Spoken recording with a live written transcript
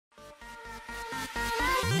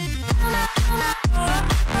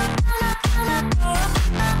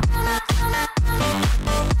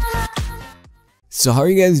So how are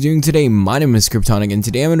you guys doing today? My name is Kryptonic and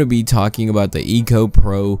today I'm going to be talking about the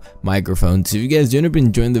Ecoopro microphone. So if you guys didn't have been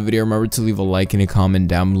enjoying the video, remember to leave a like and a comment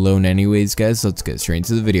down below. And anyways guys, let's get straight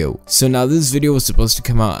into the video. So now this video was supposed to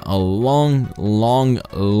come out a long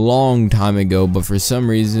time ago, but for some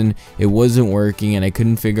reason it wasn't working and I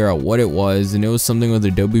couldn't figure out what it was, and it was something with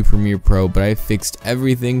Adobe Premiere Pro, but I fixed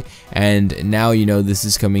everything and now this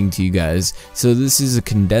is coming to you guys. So this is a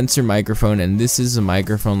condenser microphone, and this is a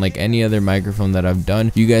microphone like any other microphone that I've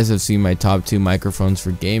done. You guys have seen my top 2 microphones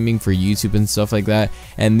for gaming, for YouTube and stuff like that,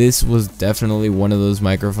 and this was definitely one of those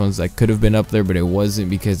microphones that could have been up there, but it wasn't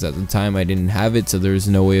because at the time I didn't have it, so there was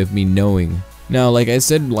no way of me knowing. Now, like I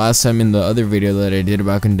said last time in the other video that I did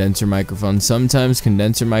about condenser microphones, sometimes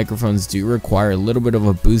condenser microphones do require a little bit of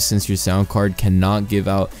a boost since your sound card cannot give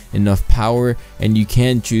out enough power and you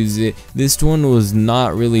can't choose it. This one was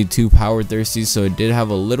not really too power thirsty, so it did have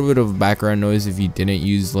a little bit of background noise if you didn't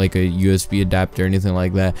use like a USB adapter or anything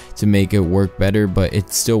like that to make it work better, but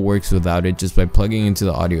it still works without it just by plugging into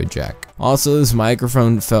the audio jack. Also, this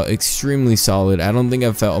microphone felt extremely solid. I don't think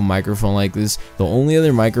I've felt a microphone like this. The only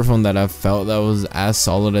other microphone that I've felt that was as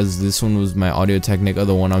solid as this one was my Audio Technica,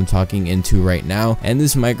 the one I'm talking into right now. And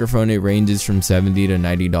this microphone, it ranges from $70 to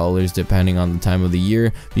 $90 depending on the time of the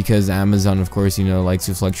year, because Amazon, of course, likes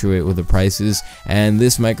to fluctuate with the prices. And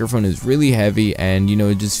this microphone is really heavy, and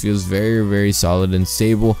it just feels very solid and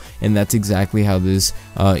stable, and that's exactly how this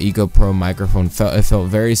Ecoopro microphone felt. It felt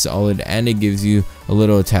very solid, and it gives you a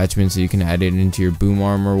little attachment so you can add it into your boom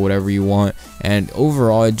arm or whatever you want, and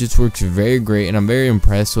overall it just works very great. And I'm very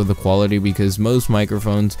impressed with the quality, because most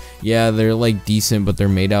microphones, yeah, they're like decent, but they're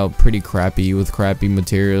made out pretty crappy with crappy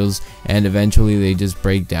materials, and eventually they just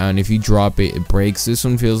break down. If you drop it, it breaks. This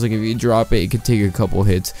one feels like if you drop it, it could take a couple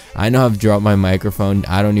hits. I know I've dropped my microphone.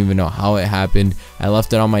 I don't even know how it happened. I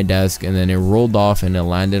left it on my desk and then it rolled off and it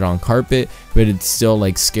landed on carpet, but it still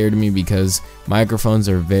like scared me because microphones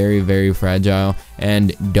are very fragile.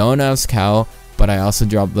 And don't ask how, but I also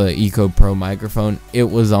dropped the Ecoopro microphone. It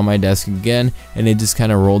was on my desk again and it just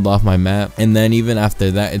kind of rolled off my mat, and then even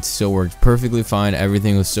after that it still worked perfectly fine.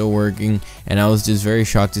 Everything was still working, and I was just very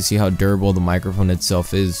shocked to see how durable the microphone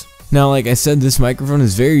itself is. Now, like I said, this microphone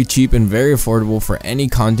is very cheap and very affordable for any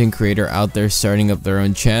content creator out there starting up their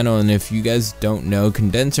own channel. And if you guys don't know,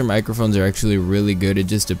 condenser microphones are actually really good. It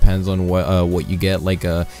just depends on what you get. Like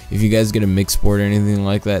if you guys get a mixed board or anything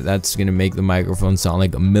like that, that's gonna make the microphone sound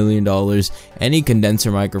like $1 million. Any condenser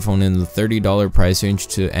microphone in the $30 price range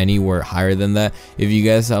to anywhere higher than that, if you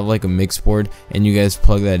guys have like a mixed board and you guys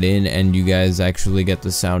plug that in and you guys actually get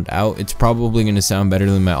the sound out, it's probably gonna sound better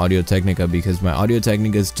than my Audio Technica, because my Audio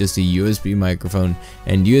Technica is just a USB microphone,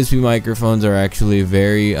 and USB microphones are actually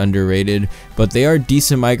very underrated, but they are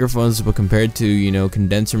decent microphones. But compared to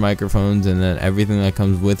condenser microphones and then everything that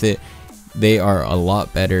comes with it, they are a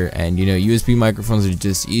lot better. And USB microphones are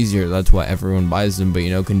just easier, that's why everyone buys them. But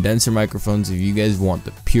condenser microphones, if you guys want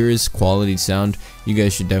the purest quality sound, you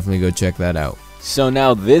guys should definitely go check that out. So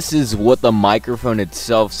now this is what the microphone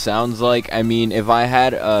itself sounds like. I mean, if I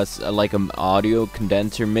had like an audio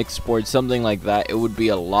condenser mixed board, something like that, it would be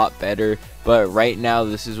a lot better. But right now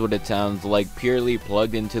this is what it sounds like, purely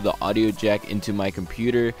plugged into the audio jack into my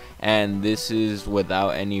computer, and this is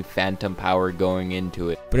without any phantom power going into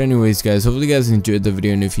it. But anyways guys, hopefully you guys enjoyed the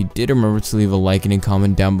video, and if you did, remember to leave a like and a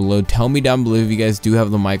comment down below. Tell me down below if you guys do have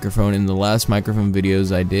the microphone. In the last microphone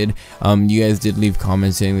videos I did, you guys did leave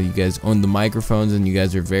comments saying that you guys own the microphones and you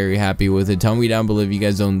guys are very happy with it. Tell me down below if you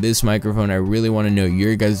guys own this microphone. I really want to know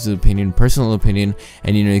your guys' opinion, personal opinion,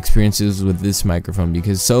 and experiences with this microphone,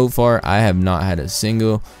 because so far I have not had a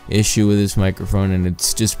single issue with this microphone and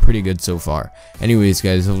it's just pretty good so far. Anyways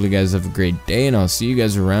guys, hopefully you guys have a great day, and I'll see you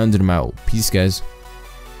guys around, and I'm out. Peace guys.